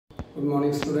Good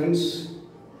morning, students.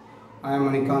 I am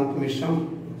Manikant Mishra,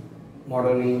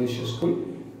 Modern English School,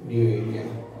 New Area.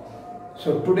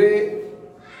 So today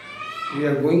we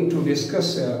are going to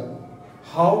discuss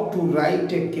how to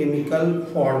write a chemical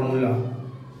formula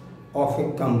of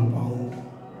a compound.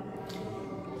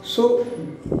 So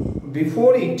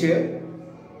before it,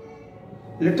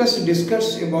 let us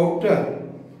discuss about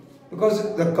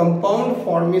because the compound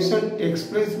formation takes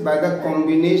place by the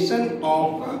combination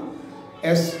of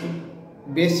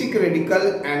basic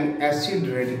radical and acid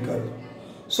radical.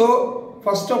 So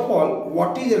first of all,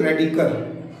 what is a radical?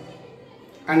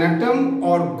 An atom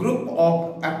or group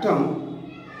of atom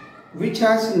which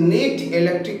has net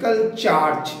electrical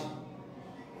charge.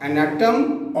 An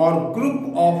atom or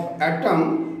group of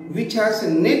atom which has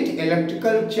net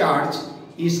electrical charge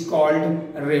is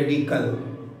called radical.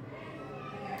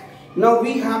 Now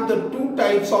we have the two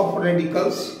types of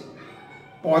radicals,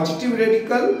 positive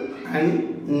radical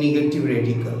and negative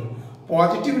radical.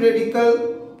 Positive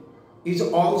radical is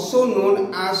also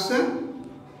known as a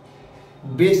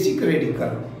basic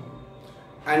radical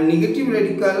and negative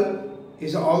radical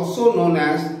is also known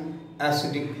as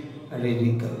acidic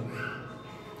radical.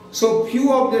 So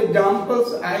few of the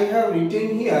examples I have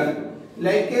written here,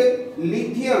 like a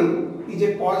lithium is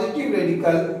a positive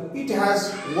radical. It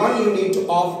has 1 unit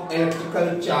of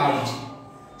electrical charge.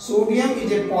 Sodium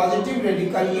is a positive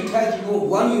radical. It has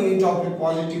 1 unit of a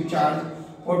positive charge.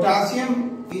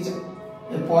 Potassium is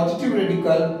a positive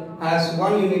radical, has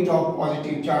 1 unit of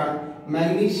positive charge.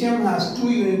 Magnesium has 2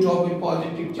 units of a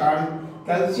positive charge.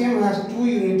 Calcium has 2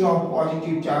 units of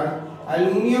positive charge.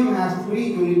 Aluminium has 3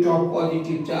 units of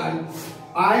positive charge.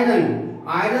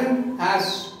 Iron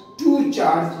has 2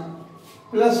 charge,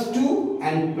 plus 2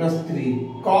 and plus 3.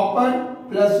 Copper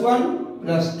plus 1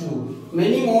 plus 2.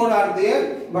 Many more are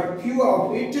there, but few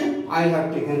of it I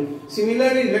have taken.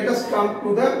 Similarly, let us come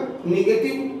to the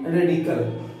negative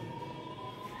radical.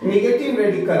 Negative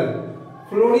radical,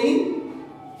 fluorine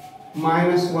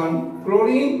minus 1,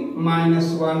 chlorine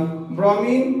minus 1,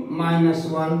 bromine minus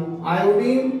 1,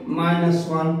 iodine minus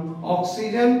 1,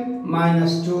 oxygen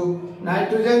minus 2,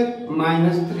 nitrogen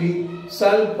minus 3,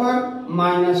 sulfur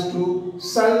minus 2,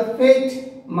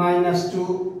 sulfate minus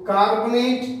 2,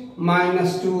 carbonate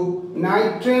minus 2,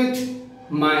 nitrate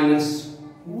minus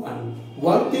 1.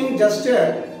 One thing just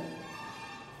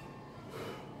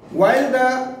while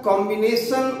the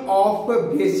combination of a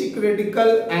basic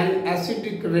radical and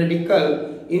acidic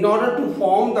radical in order to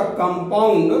form the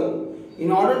compound,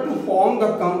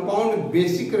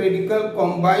 basic radical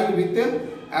combined with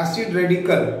acid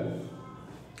radical,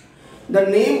 the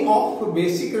name of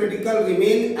basic radical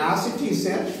remain as it is,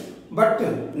 but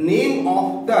name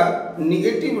of the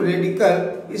negative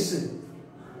radical is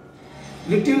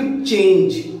little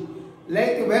change.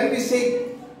 Like when we say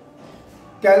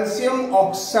calcium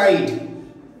oxide,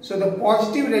 so the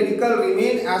positive radical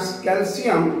remain as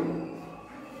calcium,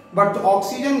 but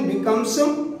oxygen becomes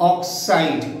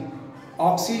oxide.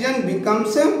 Oxygen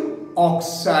becomes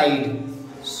oxide.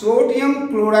 Sodium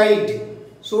chloride,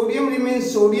 sodium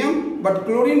remains sodium, but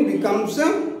chlorine becomes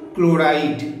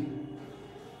chloride.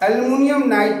 Aluminium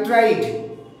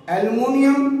nitride,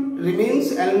 aluminium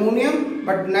remains aluminium,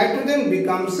 but nitrogen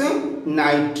becomes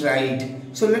nitride.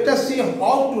 So let us see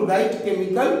how to write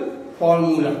chemical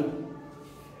formula.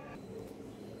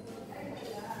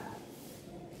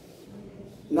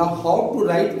 Now how to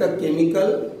write the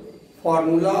chemical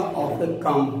formula of a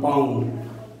compound.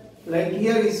 Like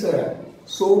here is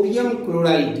sodium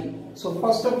chloride. So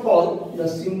first of all, the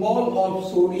symbol of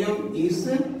sodium is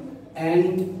Na.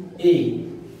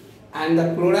 And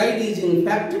the chloride is in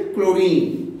fact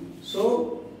chlorine.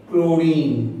 So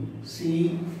chlorine,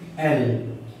 Cl.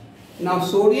 Now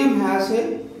sodium has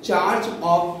a charge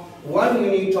of 1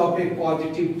 unit of a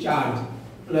positive charge,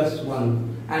 plus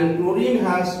 1. And chlorine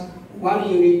has 1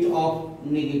 unit of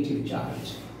negative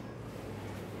charge.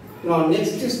 Now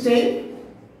next step,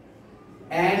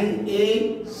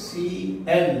 NaCl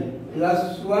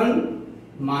plus 1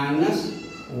 minus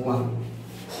 1.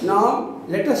 Now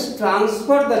let us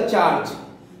transfer the charge.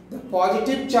 The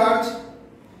positive charge,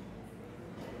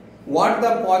 what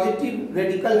the positive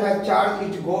radical has charge,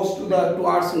 it goes to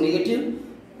towards negative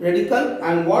radical,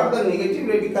 and what the negative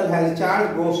radical has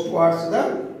charge goes towards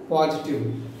the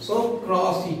positive. So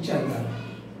cross each other.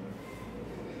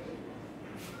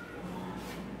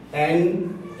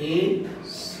 NaCl.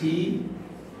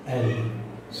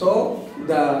 So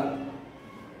the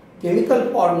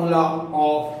chemical formula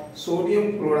of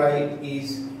sodium chloride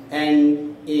is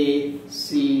NaCl.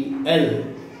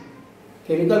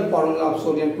 Chemical formula of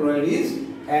sodium chloride is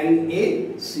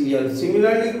NaCl.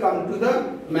 Similarly, come to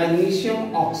the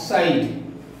magnesium oxide.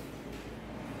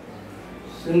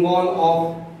 symbol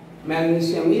of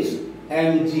magnesium is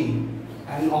Mg,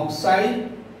 and oxide,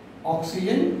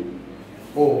 oxygen,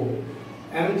 O.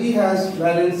 Mg has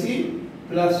valency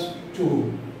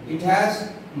 +2. It has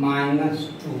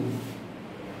 -2.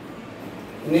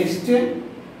 Next,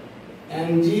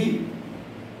 Mg,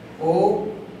 O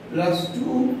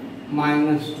 +2,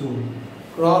 -2.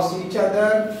 Cross each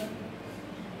other.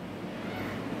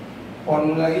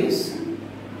 Formula is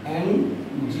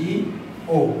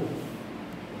MgO.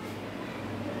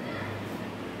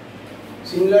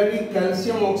 Similarly,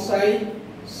 calcium oxide,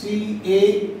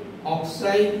 Ca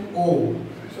oxide O.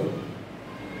 So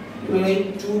you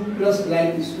write 2 plus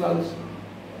like this was,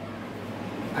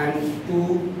 and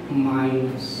 2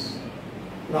 minus.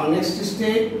 Now next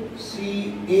state,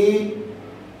 Ca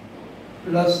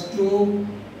 +2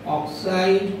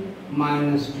 oxide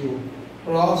 -2.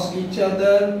 Cross each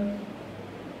other.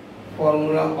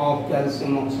 Formula of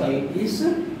calcium oxide is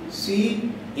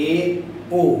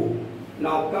CaO.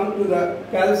 Now come to the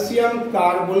calcium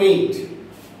carbonate.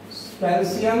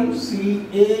 Calcium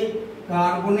Ca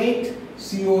carbonate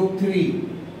CO3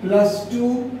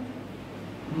 +2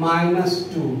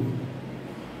 -2.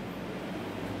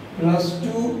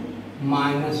 +2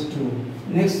 -2.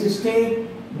 Next step,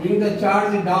 bring the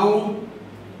charge down.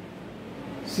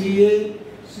 Ca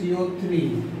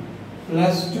CO3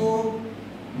 +2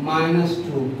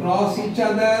 -2. Cross each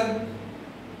other.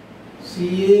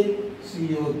 Ca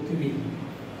CO3.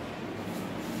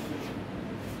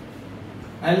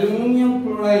 Aluminium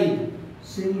chloride,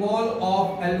 symbol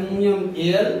of aluminium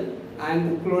Al,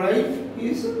 and chloride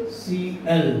is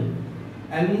Cl.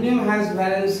 Aluminium has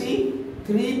valency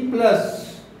 3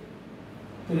 plus.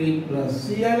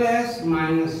 Cl has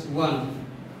 -1.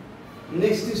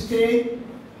 Next state,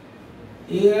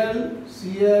 Al,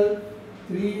 Cl,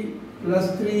 3 plus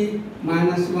 3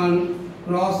 -1.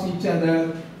 Cross each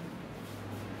other.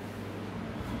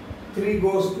 3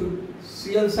 goes to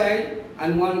Cl side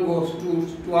and 1 goes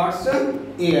towards Al.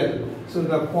 So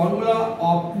the formula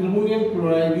of aluminum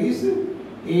chloride is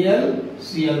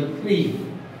AlCl3.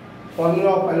 Formula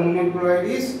of aluminum chloride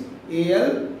is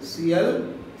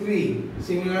AlCl3.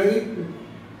 Similarly,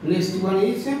 next one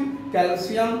is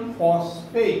calcium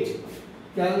phosphate.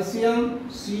 Calcium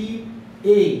Ca.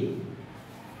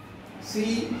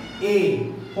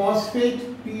 Phosphate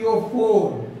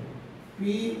PO4.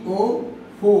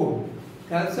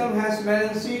 Calcium has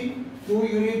valency 2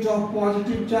 units of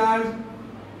positive charge.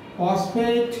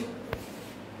 Phosphate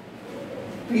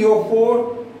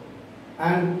PO4,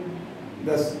 and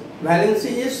the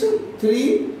valency is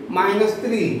 3 minus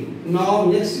 3. Now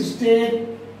next state,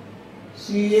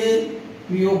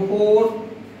 CaPO4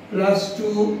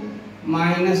 +2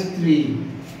 -3.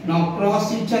 Now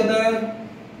cross each other.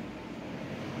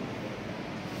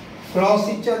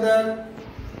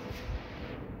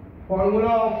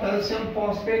 Formula of calcium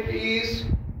phosphate is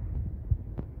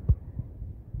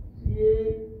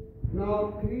Ca. Now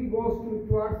 3 goes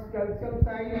towards calcium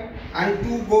side and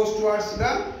 2 goes towards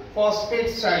the phosphate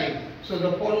side. So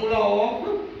the formula of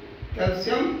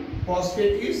calcium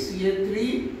phosphate is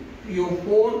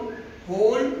Ca3PO4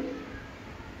 whole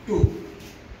 2.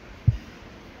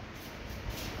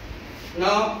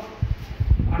 Now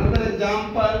another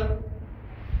example.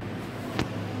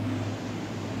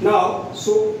 Now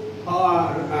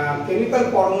chemical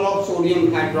formula of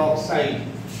sodium hydroxide.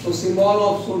 So symbol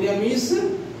of sodium is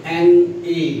Na.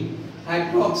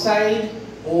 Hydroxide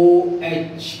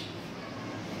OH.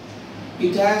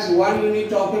 It has 1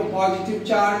 unit of a positive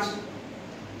charge.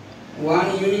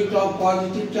 1 unit of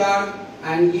positive charge,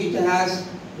 and it has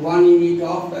 1 unit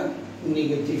of a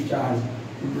negative charge.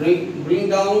 Bring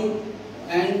down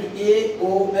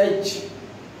NaOH.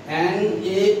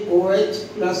 NaOH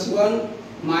 +1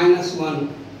 -1.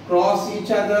 Cross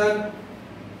each other.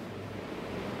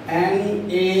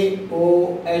 NaOH,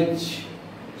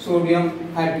 sodium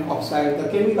hydroxide. The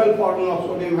chemical formula of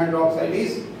sodium hydroxide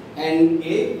is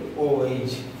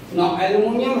NaOH. Now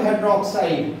aluminum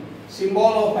hydroxide,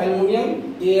 symbol of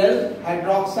aluminum Al,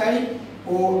 hydroxide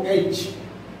OH.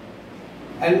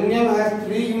 Aluminum has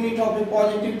 3 units of a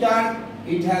positive charge.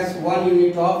 It has 1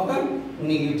 unit of a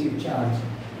negative charge.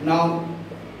 Now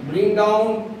bring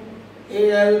down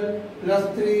Al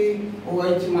 +3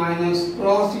 OH minus.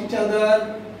 Cross each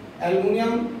other.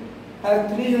 Aluminum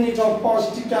has 3 units of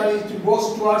positive charge, it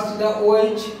goes towards the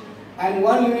OH, and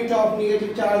 1 unit of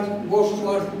negative charge goes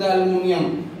towards the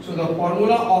aluminum. So the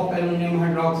formula of aluminum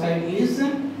hydroxide is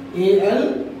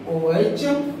AlOH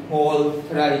whole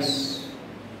thrice.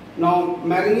 Now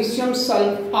magnesium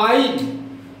sulfide.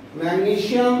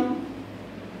 Magnesium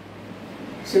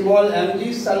symbol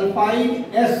Mg, sulfide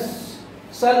S.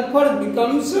 sulfur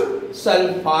becomes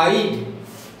sulfide.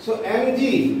 So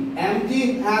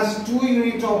Mg has 2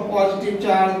 units of positive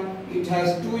charge, it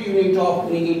has 2 units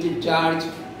of negative charge.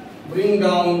 Bring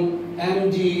down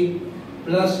Mg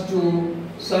plus 2,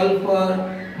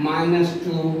 sulfur minus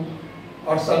 2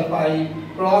 or sulfide,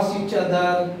 cross each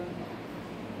other,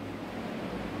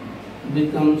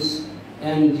 becomes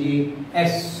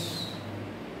MgS.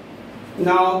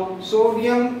 Now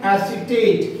sodium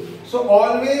acetate. So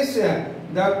always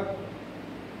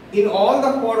in all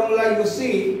the formula you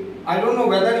see, I don't know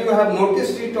whether you have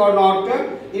noticed it or not,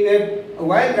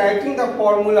 while writing the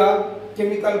formula,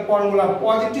 chemical formula,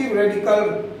 positive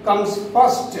radical comes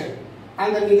first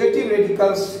and the negative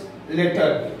radicals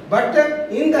later. But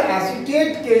in the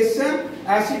acetate case,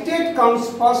 acetate comes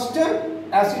first,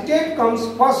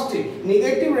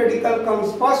 negative radical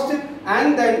comes first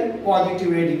and then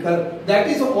positive radical. That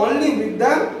is only with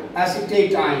the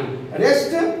acetate ion.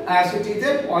 Rest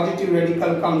acetate, positive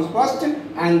radical comes first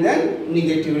and then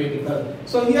negative radical.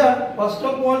 So here first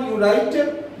of all you write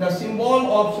the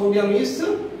symbol of sodium is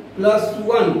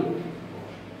 +1,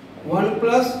 1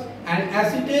 plus, and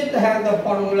acetate has the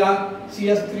formula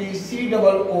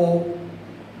CS3COO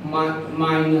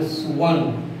minus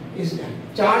 1. Its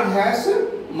charge has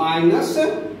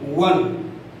 -1.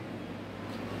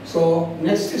 So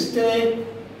next step,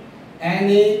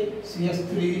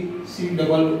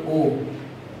 NaCH3COO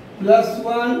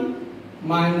 +1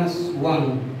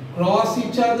 -1 cross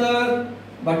each other,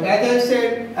 but as I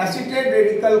said, acetate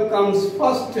radical comes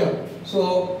first,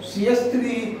 so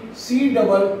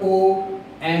CH3COO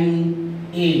Na.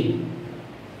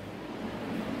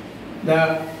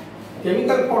 The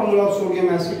chemical formula of sodium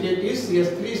acetate is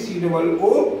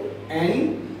CH3COO Na.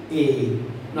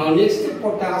 Now next,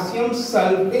 potassium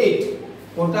sulfate.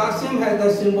 Potassium has the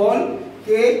symbol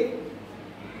K.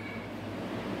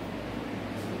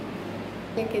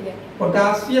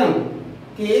 Potassium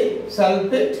K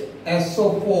sulfate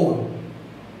SO4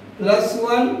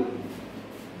 +1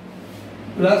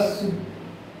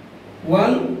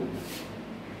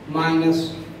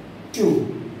 -2.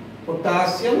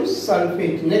 Potassium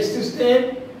sulfate. Next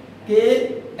step,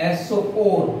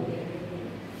 KSO4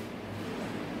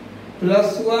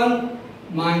 +1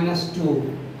 -2.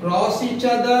 Cross each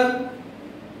other,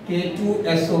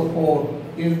 K2SO4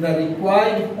 is the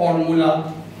required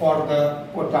formula for the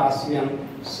potassium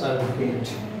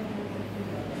sulfate.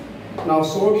 Now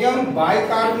sodium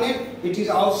bicarbonate, it is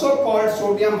also called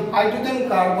sodium hydrogen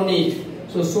carbonate.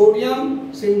 So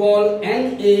sodium symbol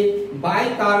Na,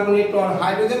 bicarbonate or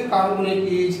hydrogen carbonate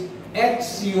is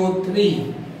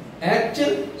HCO3.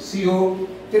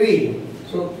 HCO3.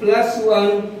 So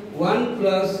 +1, 1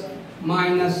 plus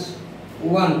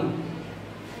 -1.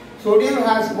 Sodium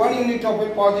has 1 unit of a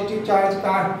positive charge.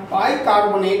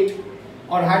 Bicarbonate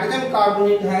or hydrogen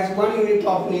carbonate has 1 unit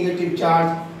of negative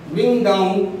charge. Bring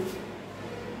down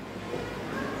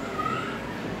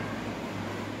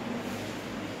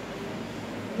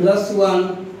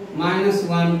 +1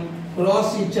 -1,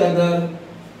 cross each other.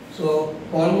 So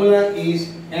formula is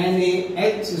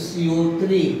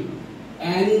NaHCO3.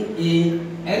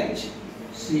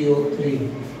 NaHCO3.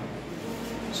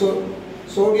 So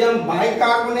sodium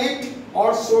bicarbonate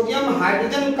or sodium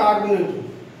hydrogen carbonate,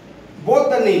 both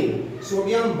the name,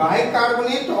 sodium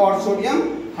bicarbonate or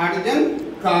sodium hydrogen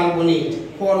carbonate.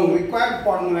 Required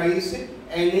formula is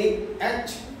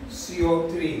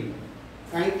NaHCO3.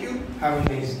 Thank you. Have a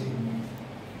nice day.